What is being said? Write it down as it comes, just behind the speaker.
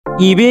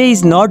eBay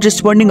is not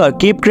responding or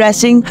keep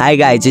crashing? Hi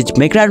guys, it's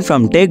Mikran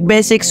from Tech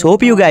Basics.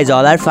 Hope you guys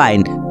all are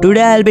fine.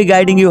 Today I'll be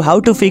guiding you how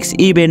to fix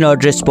eBay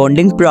not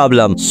responding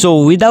problem.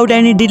 So without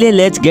any delay,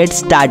 let's get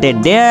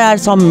started. There are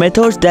some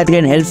methods that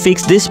can help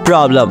fix this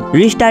problem.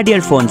 Restart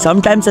your phone.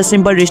 Sometimes a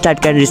simple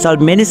restart can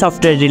resolve many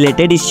software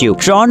related issues.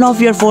 Turn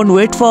off your phone,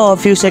 wait for a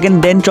few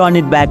seconds, then turn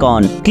it back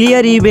on.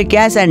 Clear eBay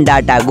cache and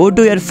data. Go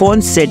to your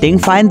phone's setting,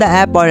 find the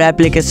app or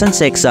application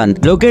section.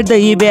 Locate the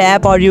eBay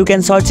app or you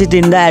can search it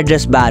in the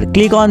address bar.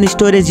 Click on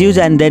storage use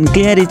and then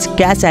clear its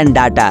cache and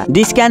data.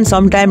 This can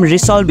sometimes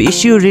resolve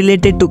issues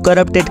related to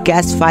corrupted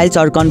cache files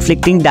or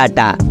conflicting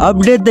data.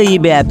 Update the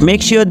eBay app.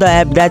 Make sure the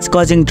app that's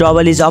causing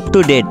trouble is up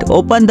to date.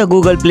 Open the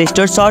Google Play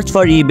Store, search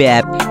for eBay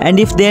app, and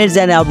if there's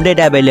an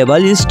update available,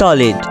 install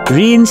it.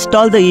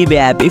 Reinstall the eBay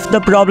app. If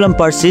the problem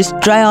persists,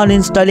 try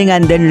uninstalling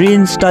and then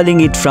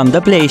reinstalling it from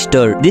the Play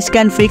Store. This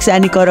can fix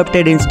any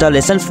corrupted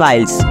installation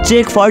files.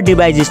 Check for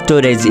device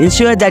storage.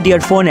 Ensure that your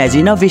phone has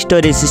enough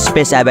storage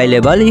space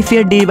available. If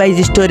your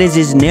device storage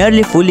is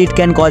nearly full, it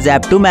can cause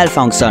app to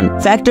malfunction.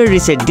 Factory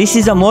reset. This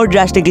is a more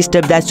drastic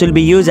step that should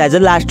be used as a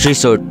last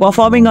resort.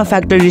 Performing a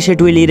factory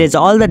reset will erase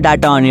all the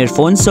data on your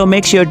phone, so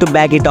make sure to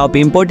back it up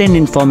important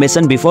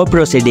information before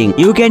proceeding.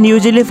 You can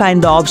usually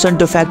find the option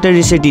to factory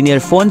reset in your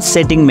phone's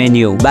setting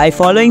menu. By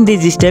following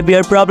this step,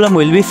 your problem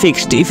will be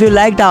fixed. If you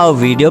liked our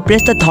video,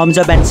 press the thumbs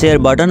up and share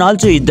button.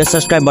 Also hit the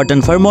subscribe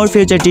button for more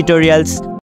future tutorials.